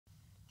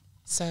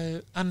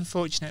So,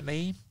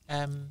 unfortunately,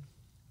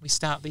 we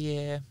start the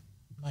year,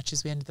 much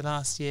as we ended the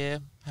last year,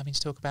 having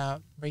to talk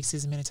about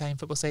racism in Italian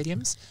football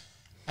stadiums.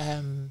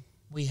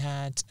 We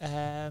had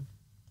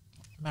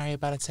Mario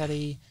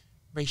Balotelli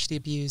racially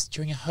abused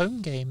during a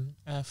home game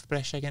for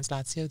Brescia against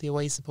Lazio, the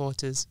away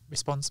supporters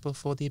responsible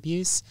for the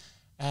abuse.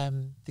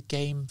 The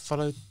game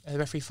followed, the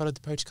referee followed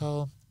the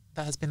protocol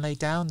that has been laid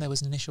down. There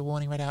was an initial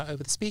warning read out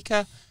over the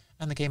speaker,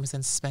 and the game was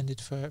then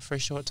suspended for a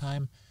short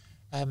time.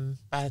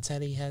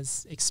 Balotelli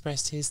has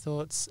expressed his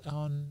thoughts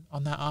on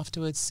that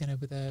afterwards,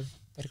 with a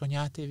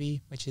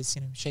vergognatevi, which is,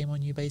 shame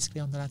on you, basically,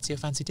 on the Lazio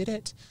fans who did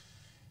it.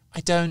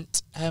 I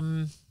don't...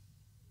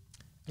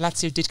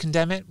 Lazio did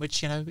condemn it,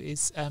 which,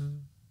 is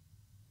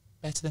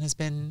better than has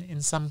been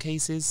in some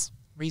cases,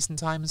 recent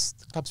times,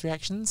 the club's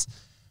reactions.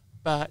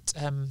 But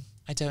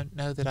I don't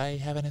know that I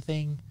have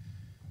anything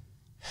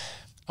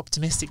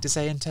optimistic to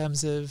say in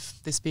terms of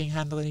this being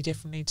handled any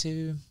differently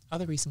to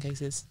other recent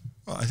cases.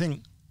 Well,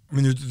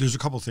 there's a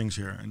couple of things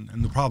here,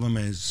 and the problem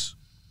is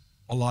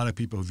a lot of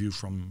people who view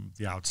from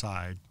the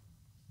outside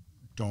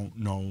don't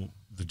know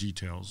the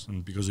details,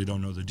 and because they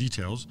don't know the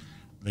details,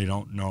 they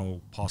don't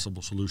know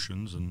possible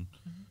solutions, and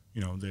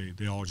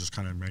they all just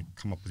kind of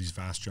come up with these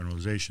vast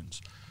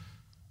generalizations.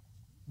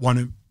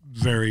 One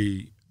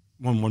very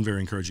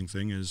encouraging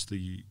thing is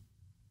the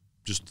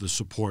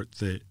support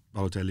that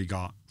Balotelli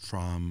got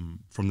from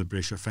the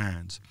Brescia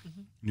fans.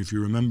 And if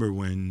you remember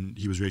when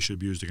he was racially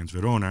abused against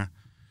Verona,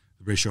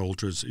 the Brescia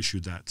Ultras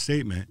issued that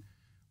statement,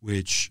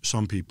 which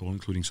some people,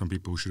 including some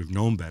people who should have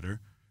known better,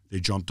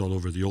 they jumped all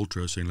over the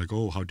Ultras saying like,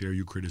 oh, how dare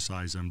you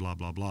criticize them, blah,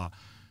 blah, blah.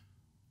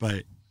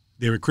 But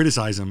they would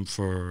criticize him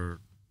for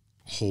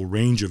a whole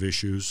range of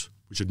issues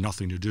which had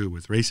nothing to do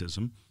with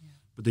racism. Yeah.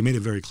 But they made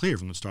it very clear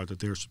from the start that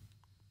there's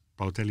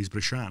Balotelli's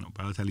Bresciano.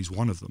 Balotelli's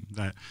one of them.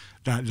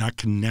 That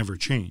can never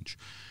change.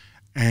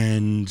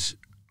 And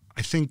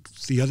I think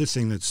the other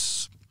thing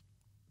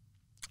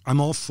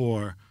I'm all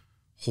for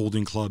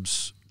holding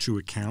clubs to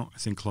account. I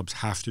think clubs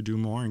have to do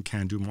more and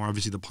can do more.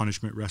 Obviously, the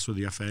punishment rests with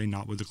the FA,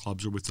 not with the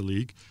clubs or with the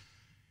league.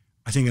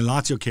 I think in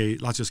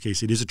Lazio's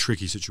case, it is a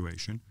tricky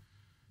situation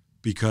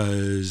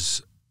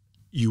because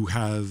you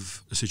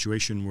have a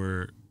situation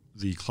where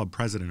the club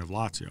president of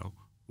Lazio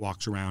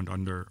walks around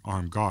under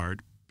armed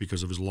guard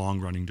because of his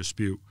long-running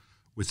dispute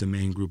with the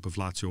main group of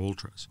Lazio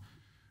Ultras.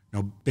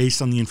 Now,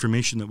 based on the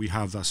information that we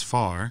have thus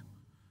far,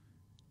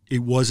 it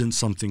wasn't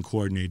something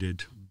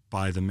coordinated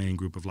by the main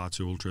group of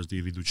Lazio Ultras,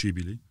 the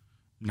Irriducibili,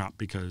 not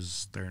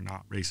because they're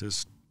not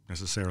racist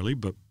necessarily,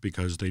 but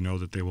because they know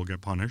that they will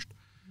get punished,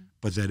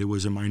 but that it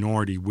was a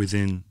minority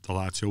within the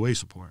Lazio away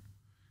support.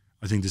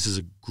 I think this is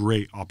a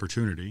great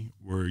opportunity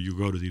where you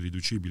go to the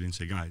Irriducibili and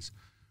say, guys,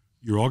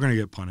 you're all going to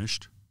get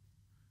punished.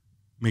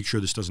 Make sure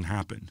this doesn't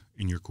happen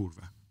in your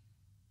curva.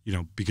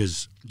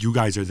 Because you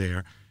guys are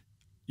there.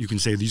 You can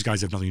say these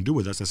guys have nothing to do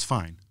with us. That's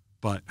fine.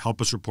 But help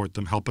us report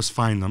them. Help us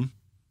find them.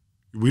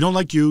 We don't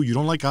like you. You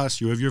don't like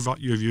us. You have your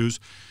views.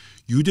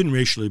 You didn't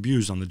racially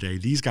abuse on the day.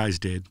 These guys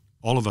did.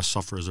 All of us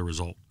suffer as a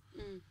result.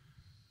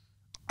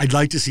 I'd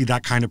like to see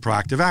that kind of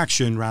proactive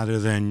action rather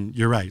than,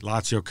 you're right,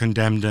 Lazio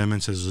condemned them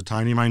and says it's a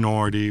tiny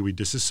minority. We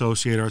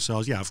disassociate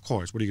ourselves. Yeah, of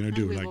course. What are you going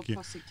to do? We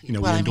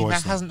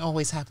that hasn't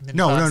always happened in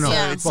the past. No.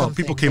 Yeah. Well,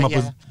 people came up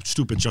with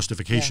stupid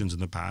justifications in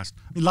the past.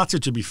 Lazio,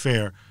 to be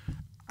fair,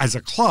 as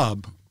a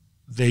club,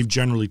 they've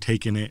generally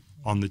taken it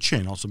on the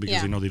chin, also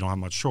because they know they don't have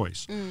much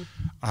choice.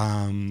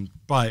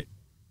 But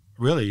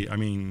really,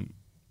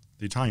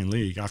 the Italian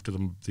league, after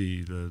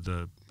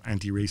the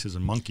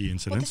anti-racism monkey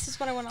incident,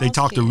 they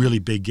talked a really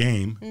big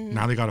game.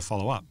 Now they got to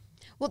follow up.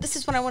 Well, this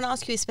is what I want to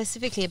ask you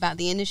specifically about.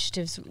 The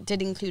initiatives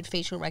did include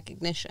facial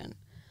recognition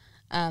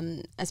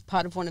as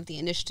part of one of the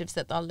initiatives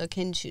that they'll look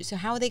into. So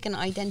how are they going to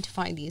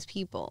identify these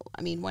people?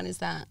 When is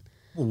that?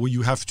 Well,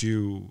 you have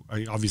to,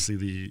 obviously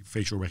the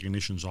facial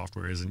recognition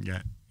software isn't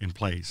yet in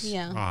place.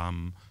 Yeah.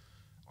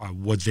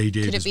 What they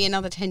did. Could it be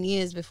another 10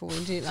 years before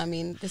we do?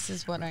 This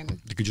is what I'm...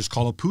 You could just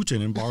call up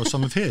Putin and borrow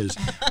some of his.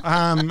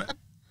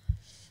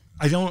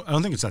 I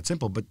don't think it's that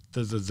simple, but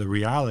the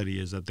reality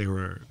is that they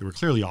were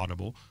clearly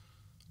audible.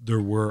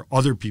 There were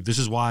other people. This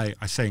is why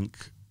I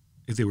think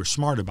if they were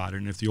smart about it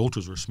and if the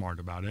Ultras were smart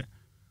about it,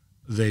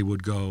 they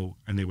would go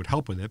and they would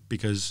help with it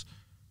because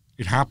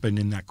it happened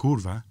in that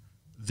curva.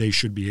 They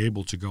should be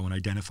able to go and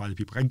identify the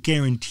people. I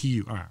guarantee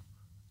you, I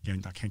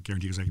can't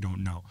guarantee because I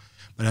don't know,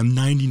 but I'm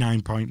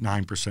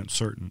 99.9%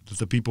 certain that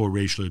the people who are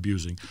racially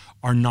abusing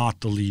are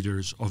not the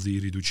leaders of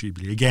the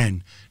Irriducibili.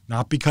 Again,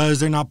 not because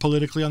they're not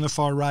politically on the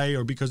far right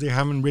or because they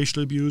haven't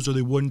racially abused or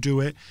they wouldn't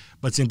do it,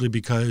 but simply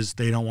because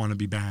they don't want to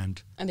be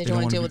banned. And they don't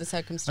want to deal with the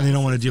circumstances. And they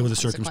don't want to deal with the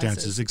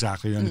circumstances,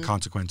 exactly, and the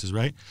consequences,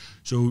 right?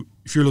 So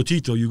if you're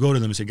Lotito, you go to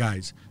them and say,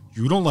 guys,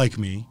 you don't like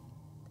me,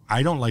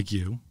 I don't like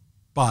you,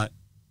 but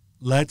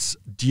let's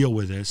deal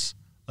with this.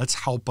 Let's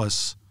help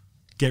us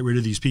get rid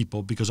of these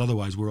people because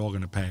otherwise we're all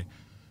going to pay.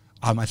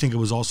 I think it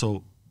was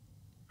also,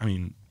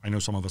 I know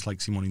some of us like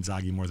Simone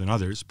Inzaghi more than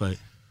others, but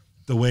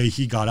the way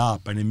he got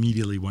up and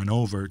immediately went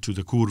over to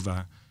the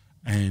curva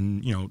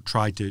and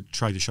tried to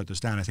shut this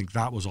down. I think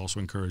that was also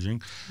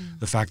encouraging.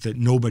 The fact that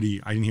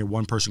I didn't hear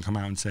one person come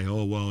out and say,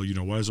 oh, well,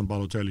 why doesn't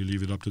Balotelli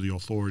leave it up to the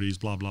authorities,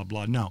 blah, blah,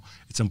 blah. No,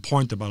 it's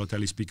important that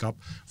Balotelli speak up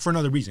for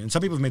another reason. And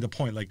some people have made the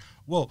point like,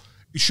 well,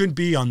 it shouldn't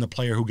be on the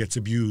player who gets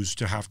abused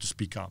to have to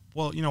speak up.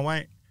 Well, you know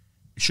what?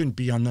 It shouldn't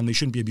be on them. They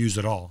shouldn't be abused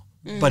at all.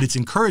 But it's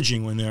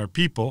encouraging when there are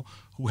people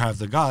who have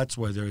the guts,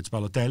 whether it's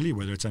Balotelli,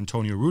 whether it's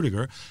Antonio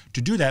Rudiger,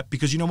 to do that,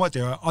 because you know what?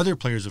 There are other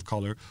players of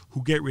color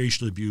who get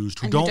racially abused,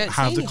 who don't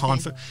have the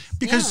confidence,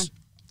 because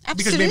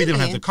maybe they don't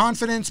have the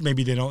confidence,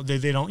 maybe they don't.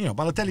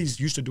 Balotelli's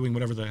used to doing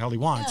whatever the hell he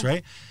wants,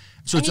 right?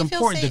 So it's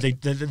important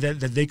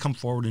that they come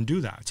forward and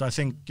do that. So I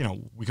think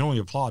we can only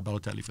applaud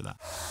Balotelli for that.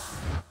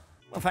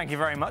 Well, thank you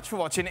very much for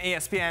watching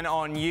ESPN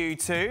on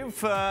YouTube.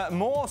 For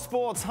more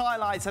sports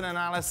highlights and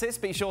analysis,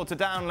 be sure to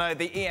download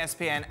the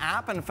ESPN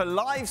app. And for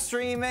live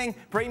streaming,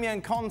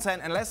 premium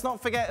content, and let's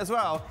not forget as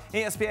well,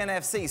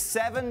 ESPNFC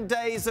 7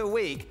 days a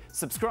week.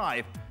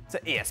 Subscribe to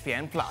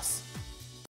ESPN+.